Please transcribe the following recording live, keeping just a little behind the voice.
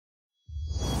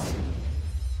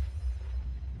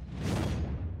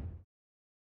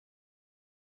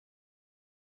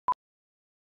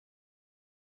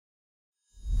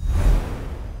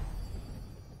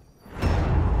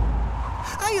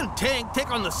and Tank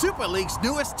take on the Super League's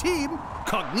newest team,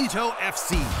 Cognito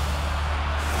FC.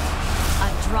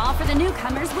 A draw for the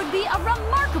newcomers would be a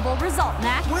remarkable result,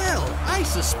 Mac. Well, I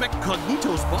suspect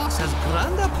Cognito's boss has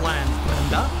grander plans,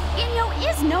 Brenda. Inyo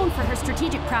is known for her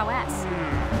strategic prowess.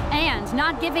 And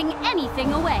not giving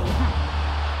anything away.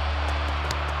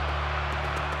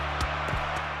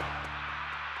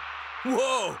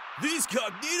 Whoa, these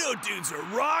Cognito dudes are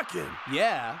rocking.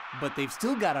 Yeah, but they've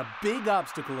still got a big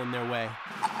obstacle in their way.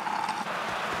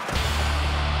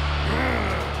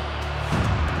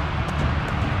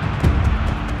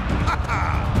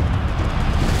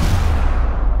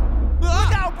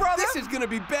 Look out, brother! This is gonna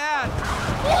be bad.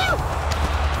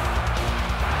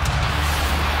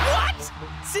 What?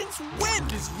 Since when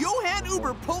does Johann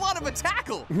Uber pull out of a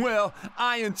tackle? Well,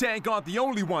 I and Tank aren't the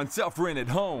only ones suffering at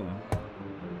home.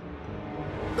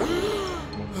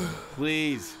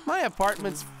 Please, my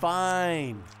apartment's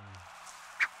fine.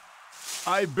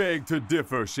 I beg to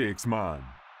differ, Shakes man.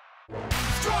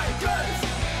 Strikers!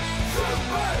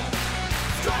 Super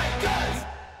Strikers!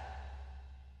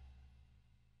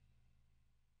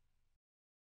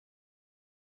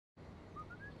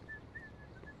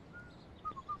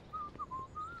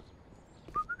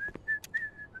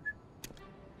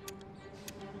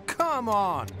 Come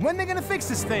on! When are they gonna fix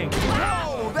this thing?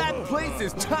 Oh, that place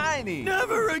is tiny!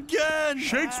 Never again!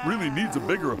 Shakes really needs a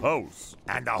bigger house.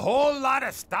 And a whole lot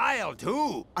of style,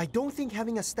 too. I don't think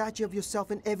having a statue of yourself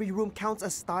in every room counts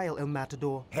as style, El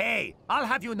Matador. Hey, I'll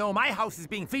have you know my house is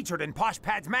being featured in Posh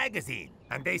Pads magazine.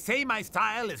 And they say my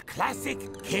style is classic,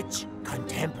 kitsch,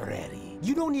 contemporary.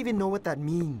 You don't even know what that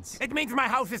means. It means my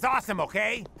house is awesome,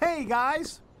 okay? Hey,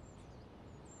 guys!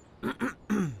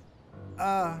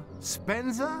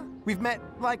 Spencer? We've met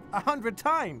like 100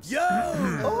 times. Yo!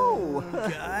 Oh!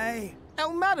 Guy!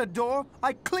 El Matador,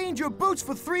 I cleaned your boots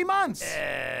for 3 months!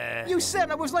 You said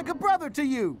I was like a brother to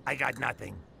you! I got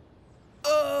nothing.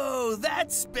 Oh,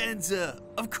 that's Spencer.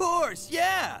 Of course,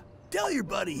 yeah. Tell your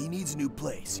buddy he needs a new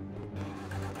place.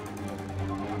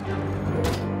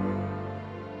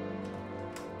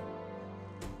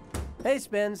 Hey,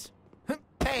 Spence.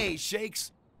 Hey,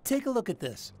 Shakes. Take a look at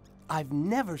this. I've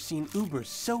never seen Uber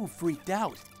so freaked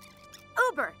out.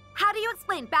 Uber, how do you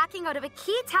explain backing out of a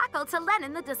key tackle to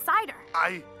Lennon the Decider?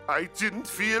 I didn't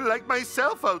feel like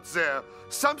myself out there.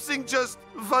 Something just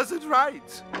wasn't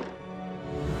right.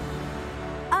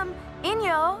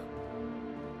 Inyo.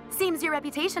 Seems your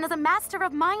reputation as a master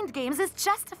of mind games is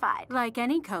justified. Like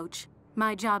any coach,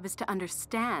 my job is to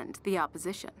understand the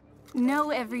opposition, know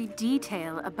every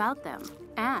detail about them,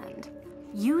 and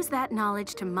use that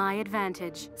knowledge to my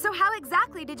advantage. So how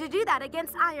exactly did you do that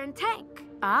against Iron Tank?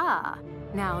 Ah,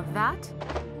 now that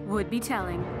would be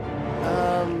telling.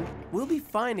 We'll be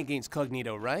fine against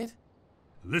Cognito, right?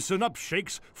 Listen up,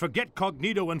 Shakes. Forget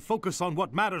Cognito and focus on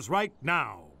what matters right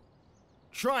now.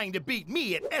 Trying to beat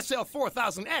me at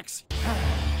SL4000X.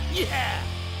 Yeah!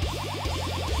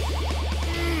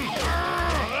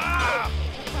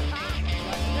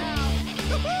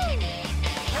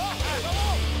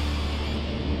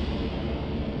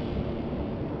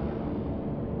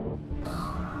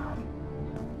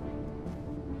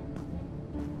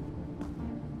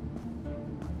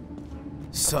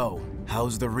 So,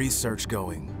 how's the research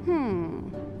going?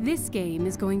 This game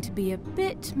is going to be a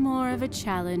bit more of a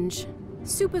challenge.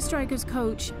 SupaStrikas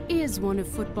coach is one of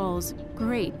football's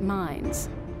great minds.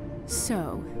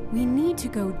 So, we need to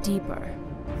go deeper.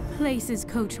 Places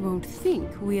coach won't think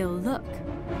we'll look.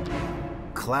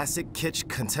 Classic kitsch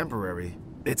contemporary.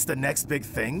 It's the next big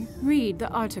thing? Read the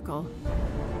article.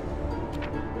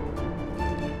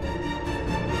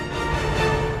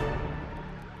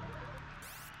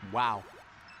 Wow.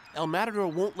 El Matador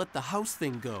won't let the house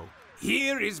thing go.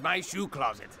 Here is my shoe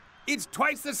closet. It's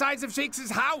twice the size of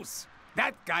Shakes' house.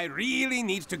 That guy really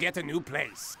needs to get a new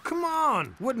place. Come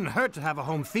on! Wouldn't hurt to have a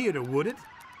home theater, would it?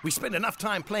 We spend enough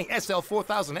time playing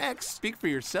SL4000X. Speak for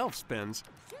yourself, Spence.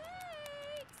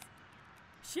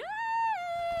 Shakes!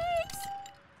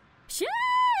 Shakes!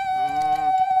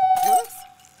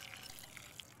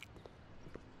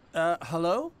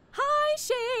 Hello? Hi,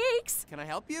 Shakes! Can I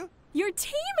help you? Your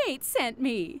teammate sent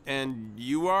me. And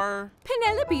you are?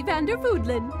 Penelope van der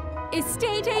Voodlin,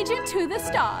 estate agent to the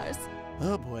stars.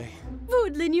 Oh, boy.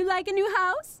 Voodlin, you like a new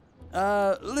house?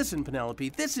 Listen, Penelope,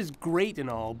 this is great and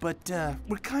all, but,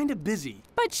 we're kind of busy.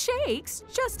 But Shakes,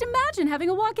 just imagine having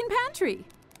a walk-in pantry.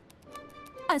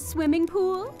 A swimming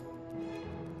pool.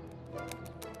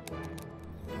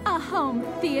 A home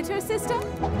theater system.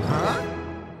 Huh?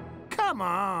 Come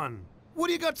on. What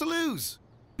do you got to lose?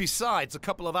 Besides a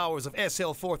couple of hours of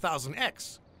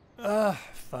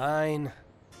Fine.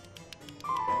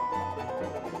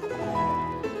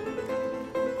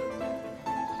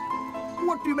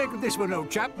 What do you make of this one, old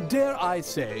chap? Dare I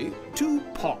say, too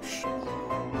posh.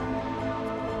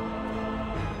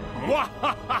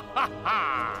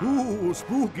 Ooh,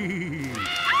 spooky!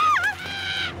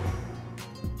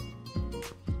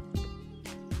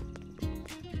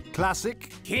 Classic.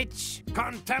 Kitsch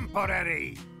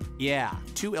contemporary. Yeah,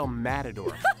 to El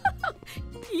Matador.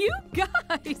 You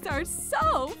guys are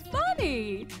so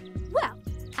funny! Well,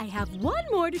 I have one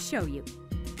more to show you.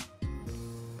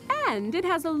 And it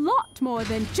has a lot more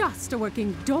than just a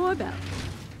working doorbell.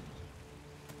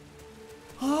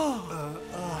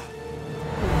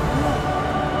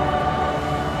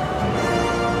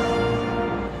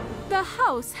 The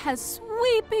house has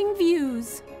sweeping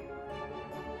views.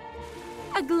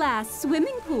 A glass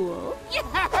swimming pool.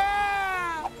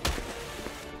 Yeah!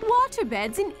 Water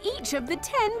beds in each of the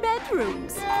 10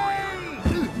 bedrooms.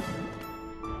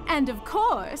 And of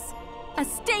course, a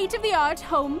state-of-the-art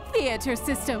home theater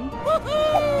system.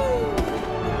 Whoa!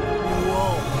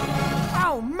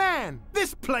 Oh man,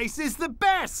 this place is the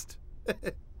best!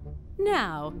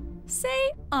 Now,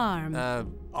 say arm.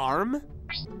 Arm?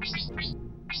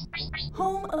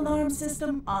 Home alarm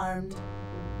system armed.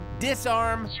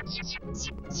 Disarm.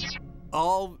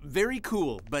 All very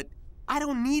cool, but I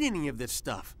don't need any of this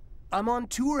stuff. I'm on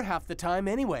tour half the time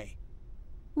anyway.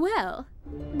 Well,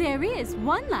 there is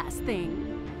one last thing.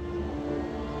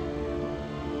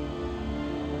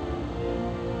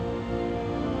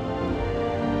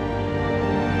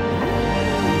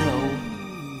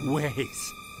 No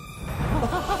ways.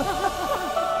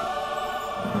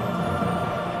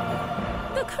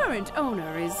 The current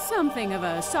owner is something of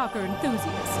a soccer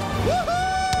enthusiast.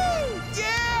 Woohoo!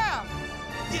 Yeah!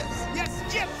 Yes, yes,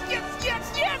 yes, yes,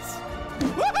 yes, yes!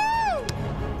 Woohoo!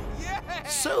 Yeah!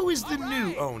 So is the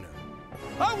new owner.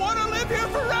 I want to live here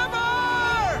forever!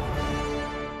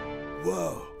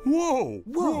 Whoa. Whoa.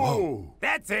 Whoa.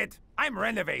 That's it. I'm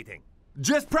renovating.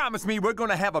 Just promise me we're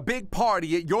gonna have a big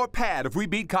party at your pad if we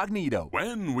beat Cognito.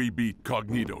 When we beat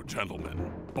Cognito,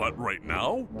 gentlemen. But right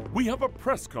now, we have a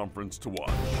press conference to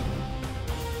watch.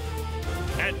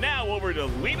 And now over to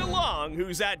Lena Long,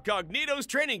 who's at Cognito's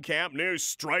training camp near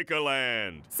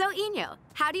Strikerland. So, Inyo,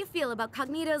 how do you feel about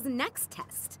Cognito's next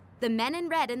test? The men in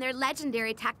red and their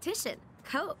legendary tactician,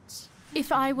 Coach.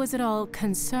 If I was at all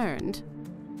concerned,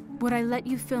 would I let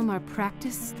you film our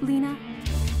practice, Lena?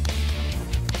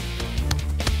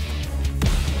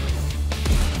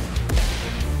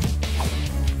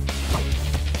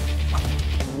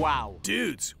 Wow.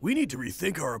 Dudes, we need to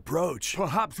rethink our approach.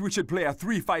 Perhaps we should play a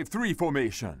 3-5-3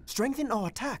 formation. Strengthen our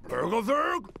attack.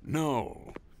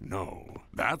 No.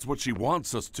 That's what she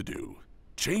wants us to do.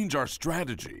 Change our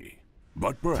strategy.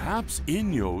 But perhaps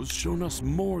Inyo's shown us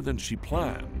more than she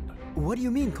planned. What do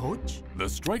you mean, Coach? The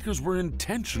strikers were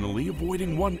intentionally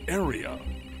avoiding one area.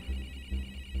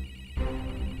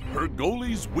 Her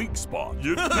goalie's weak spot.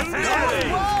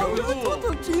 Wow, you're a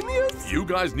total genius! You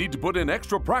guys need to put in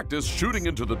extra practice shooting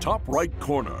into the top right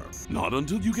corner. Not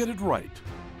until you get it right,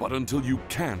 but until you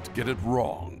can't get it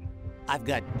wrong. I've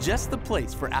got just the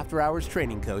place for after-hours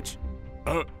training, Coach.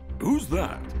 Who's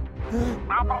that?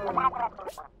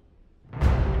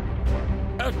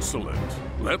 Excellent.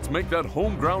 Let's make that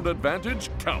home ground advantage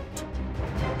count.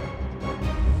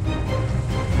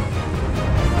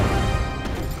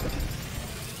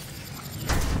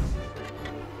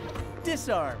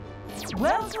 Disarm.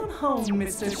 Welcome home,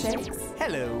 Mr. Shakes.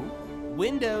 Hello.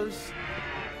 Windows.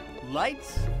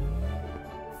 Lights.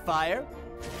 Fire.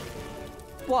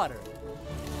 Water.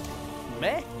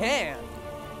 Man,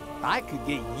 I could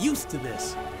get used to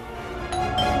this.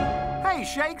 Hey,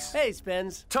 Shakes. Hey,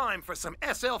 Spence. Time for some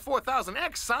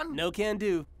SL4000X, son. No can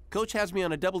do. Coach has me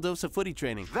on a double dose of footy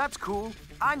training. That's cool.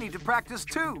 I need to practice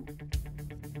too.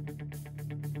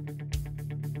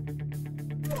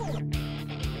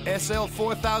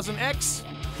 SL4000X,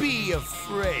 be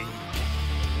afraid.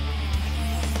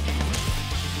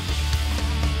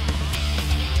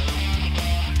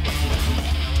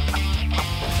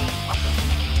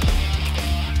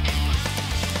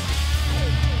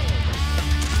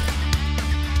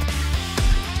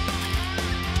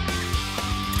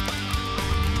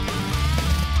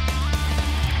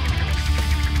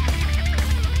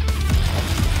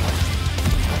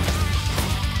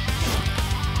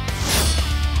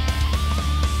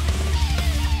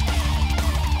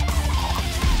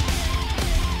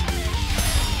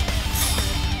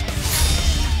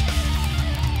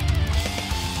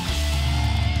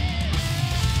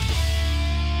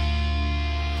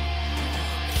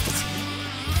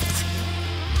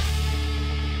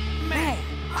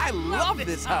 I love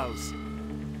this house.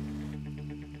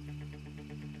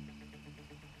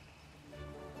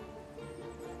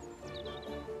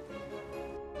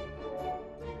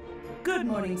 Good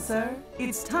morning, sir.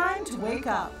 It's time to wake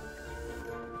up.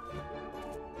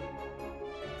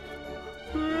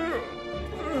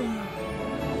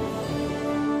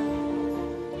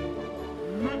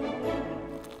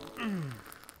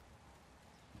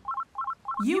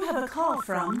 You have a call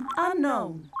from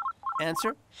unknown.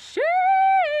 Answer. Shakes!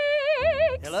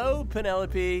 Hello,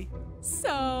 Penelope.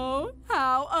 So,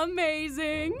 how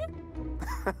amazing!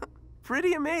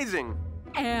 Pretty amazing.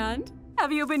 And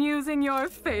have you been using your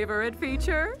favorite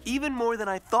feature? Even more than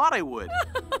I thought I would.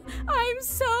 I'm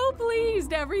so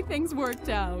pleased everything's worked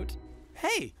out.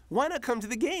 Hey, why not come to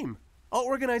the game? I'll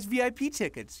organize VIP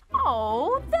tickets.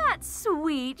 Oh, that's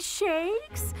sweet,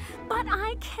 Shakes. But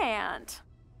I can't.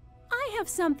 I have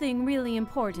something really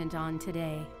important on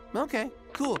today. Okay,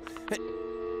 cool.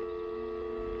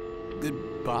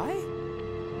 Goodbye?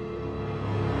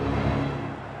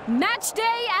 Match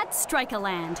day at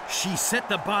Strikerland. She set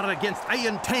the bar against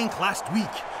Iron Tank last week.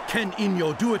 Can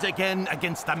Inyo do it again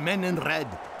against the men in red?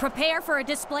 Prepare for a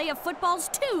display of football's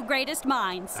two greatest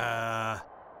minds. I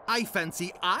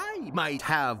fancy I might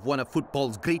have one of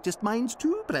football's greatest minds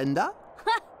too, Brenda.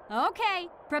 Okay,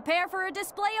 prepare for a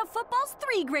display of football's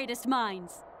three greatest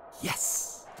minds.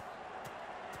 Yes!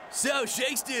 So,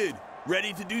 Shakes dude,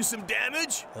 ready to do some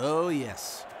damage? Oh,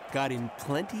 yes. Got in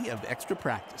plenty of extra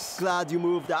practice. Glad you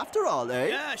moved after all, eh?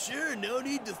 Yeah, sure. No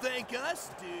need to thank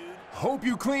us, dude. Hope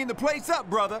you clean the place up,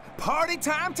 brother. Party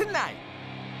time tonight.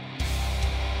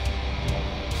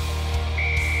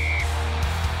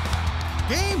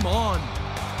 Game on!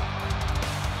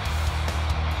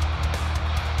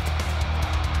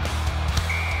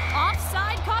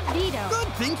 Offside Cognito.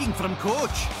 Good thinking from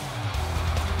coach.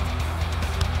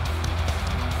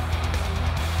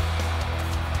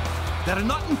 They're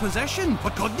not in possession,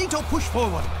 but Cognito push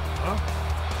forward.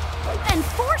 And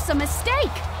force a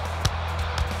mistake.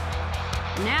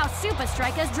 Now Supa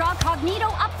Strikas draw Cognito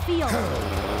upfield.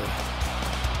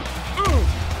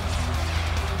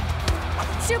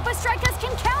 Supa Strikas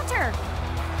can counter.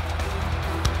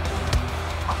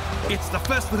 It's the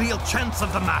first real chance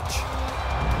of the match.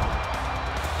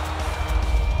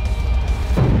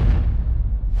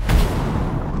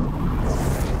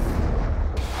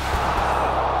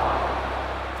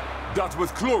 That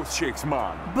was close, Shakes,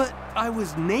 man. But I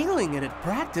was nailing it at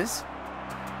practice.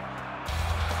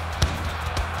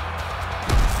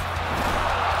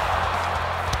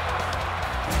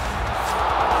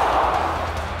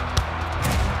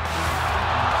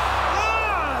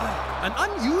 An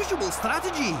unusual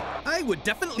strategy. I would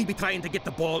definitely be trying to get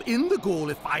the ball in the goal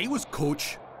if I was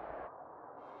coach.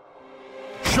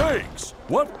 Shakes,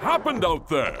 what happened out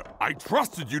there? I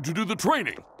trusted you to do the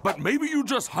training, but maybe you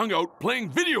just hung out playing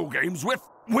video games with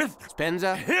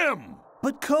Spenza? him.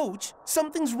 But coach,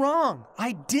 something's wrong.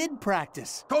 I did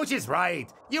practice. Coach is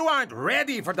right. You aren't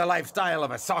ready for the lifestyle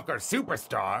of a soccer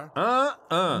superstar.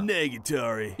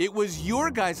 Negatory. It was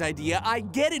your guys' idea. I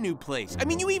get a new place. I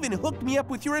mean, you even hooked me up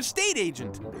with your estate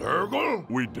agent. Ergel?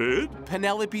 We did?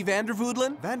 Penelope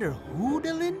Vandervoodlen?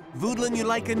 Vanderhoodelen? Voodlen, you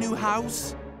like a new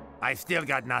house? I still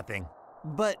got nothing.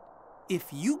 But if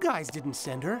you guys didn't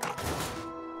send her,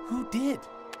 who did?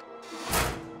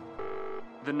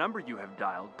 The number you have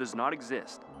dialed does not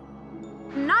exist.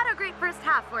 Not a great first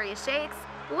half for you, Shakes.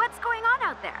 What's going on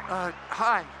out there?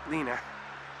 Hi, Lena.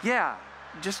 Yeah,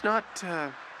 just not,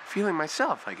 feeling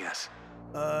myself, I guess.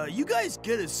 You guys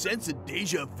get a sense of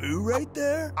deja vu right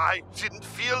there? I didn't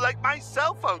feel like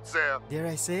myself out there. Dare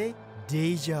I say,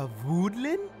 deja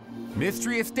voodlen?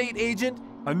 Mystery estate agent,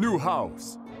 a new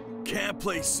house. Can't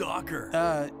play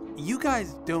soccer. You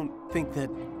guys don't think that...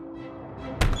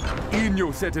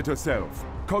 Inyo said it herself.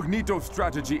 Cognito's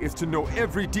strategy is to know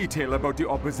every detail about the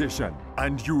opposition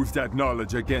and use that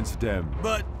knowledge against them.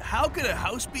 But how could a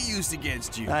house be used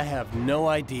against you? I have no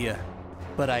idea.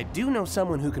 But I do know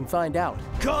someone who can find out.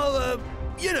 Call,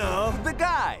 you know, the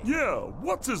guy. Yeah,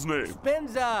 what's his name?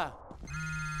 Spenza.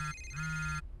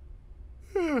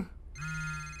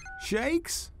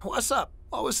 Shakes? What's up?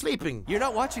 I was sleeping. You're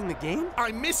not watching the game?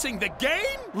 I'm missing the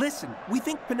game? Listen, we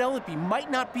think Penelope might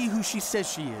not be who she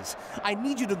says she is. I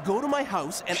need you to go to my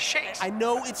house and... Shakes! I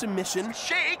know it's a mission.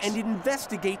 Shakes! And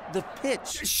investigate the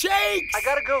pitch. Shakes! I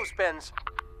gotta go, Spence.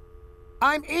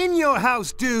 I'm in your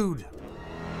house, dude.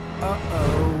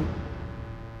 Uh-oh.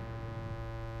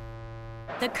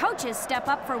 The coaches step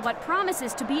up for what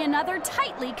promises to be another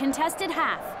tightly contested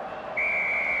half.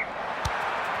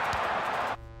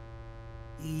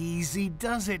 Easy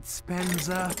does it,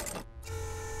 Spenza.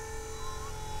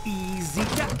 Easy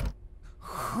does...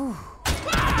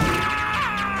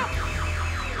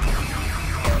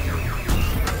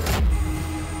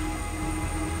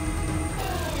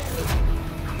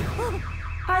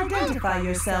 Identify Identify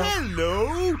yourself.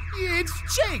 Hello, it's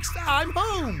Shakes. I'm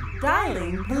home.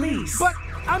 Dialing police. But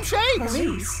I'm Shakes.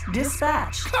 Police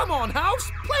dispatch. Come on,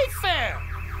 house, play fair.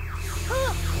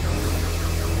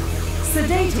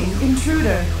 Sedating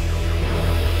intruder.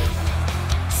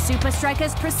 Supa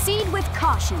Strikas proceed with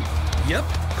caution. Yep,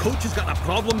 coach has got a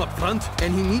problem up front,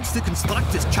 and he needs to construct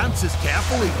his chances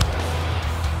carefully.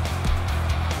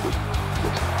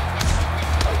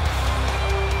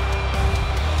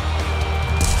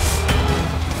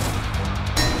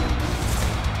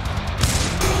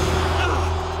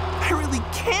 I really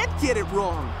can't get it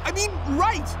wrong. I mean,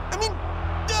 right.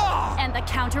 And the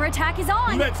counterattack is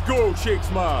on. Let's go,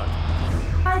 Shakes man.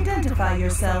 Identify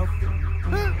yourself.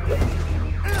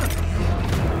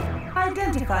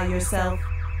 Identify yourself.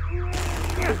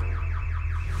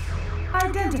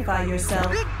 Identify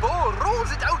yourself. Big ball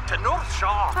rolls it out to North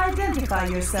Shaw. Identify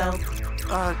yourself.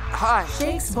 Hi.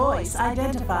 Shake's voice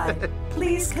identified.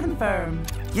 Please confirm.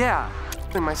 Yeah,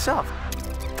 myself,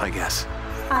 I guess.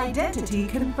 Identity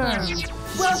confirmed.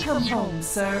 Welcome home,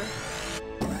 sir.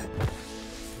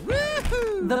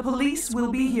 The police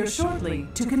will be here shortly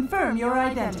to confirm your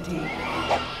identity.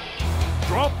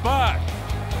 Drop back!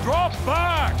 Drop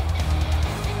back!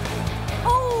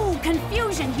 Oh,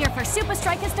 confusion here for Supa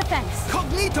Strikas defense.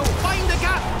 Cognito, find the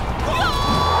gap!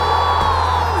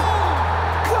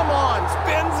 Come on,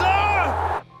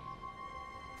 Spencer!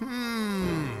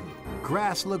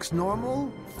 Grass looks normal.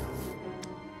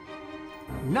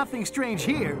 Nothing strange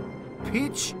here.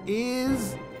 Pitch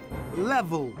is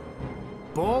level.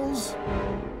 Balls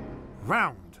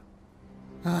round.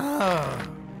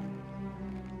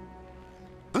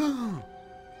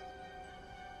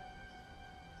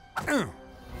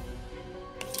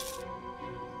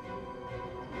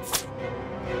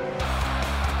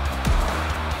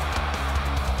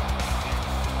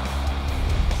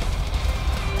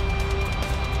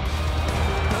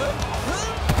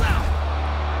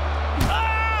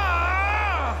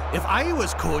 If I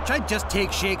was coach, I'd just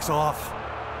take Shakes off.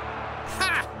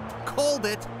 Ha! Called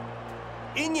it.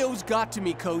 Inyo's got to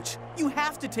me, coach. You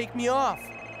have to take me off.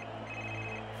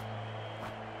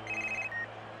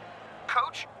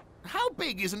 Coach, how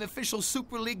big is an official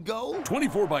Super League goal?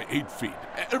 24 by 8 feet.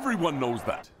 Everyone knows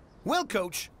that. Well,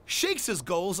 Coach, Shakes'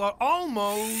 goals are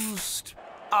almost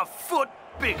a foot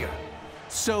bigger.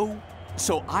 So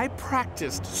I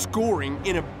practiced scoring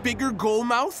in a bigger goal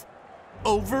mouth?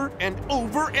 Over and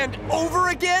over and over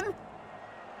again?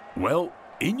 Well,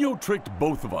 Inyo tricked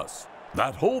both of us.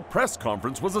 That whole press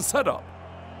conference was a setup.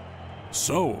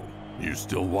 So, you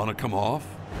still want to come off?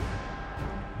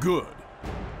 Good.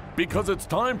 Because it's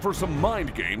time for some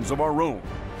mind games of our own.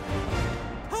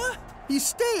 Huh? He's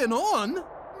staying on?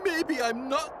 Maybe I'm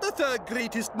not the third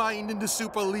greatest mind in the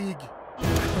Super League.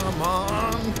 Come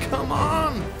on, come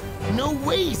on! No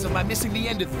ways am I missing the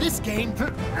end of this game.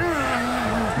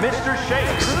 Mr.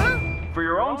 Shakes, for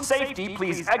your own safety,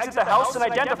 please exit the house and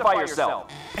identify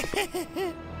yourself.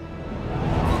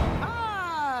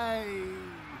 Hi!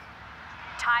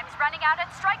 Time's running out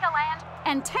at Strikerland.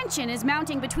 And tension is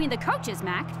mounting between the coaches,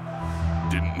 Mac.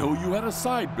 Didn't know you had a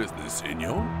side business,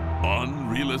 Inyo. On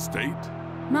real estate.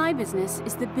 My business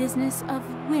is the business of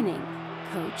winning,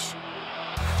 coach.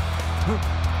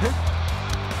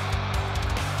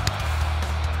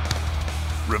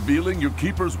 Revealing your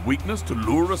keeper's weakness to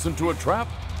lure us into a trap?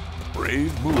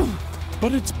 Brave move,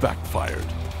 but it's backfired.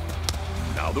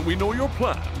 Now that we know your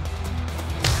plan,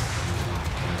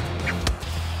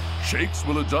 Shakes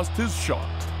will adjust his shot.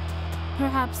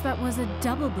 Perhaps that was a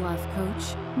double bluff,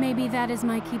 coach. Maybe that is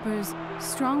my keeper's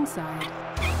strong side.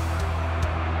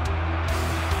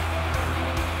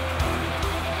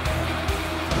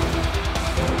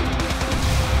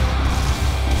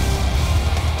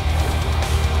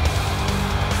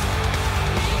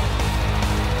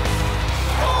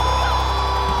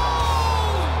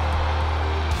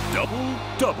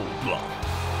 Double bluff.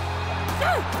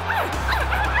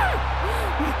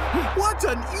 What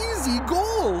an easy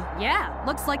goal! Yeah,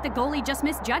 looks like the goalie just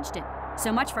misjudged it.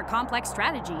 So much for complex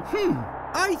strategy.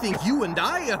 I think you and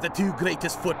I are the two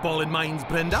greatest footballing minds,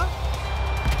 Brenda.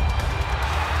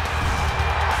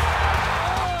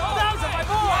 Those are my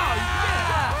boys!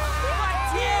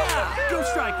 Yeah! Go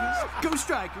Strikers! Go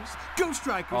Strikers! Go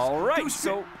Strikers! All right,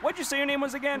 so what'd you say your name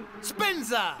was again?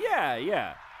 Spencer!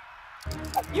 Yeah.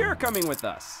 You're coming with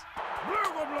us.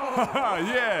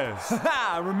 Yes.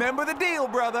 Remember the deal,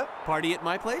 brother. Party at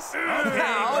my place? All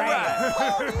right.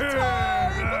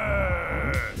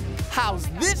 How's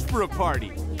this for a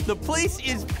party? The place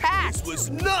is packed. This was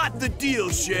not the deal,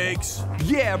 Shakes.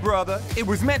 Yeah, brother. It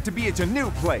was meant to be at your new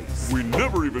place. We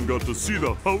never even got to see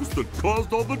the house that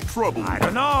caused all the trouble. I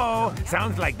don't know.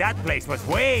 Sounds like that place was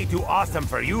way too awesome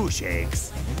for you, Shakes.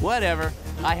 Whatever.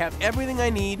 I have everything I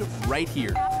need right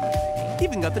here.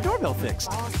 Even got the doorbell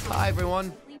fixed. Hi,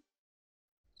 everyone.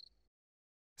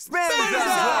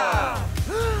 Spencer!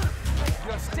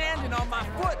 You're standing on my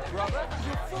foot, brother.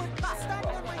 Your foot is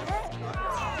standing on my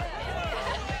head.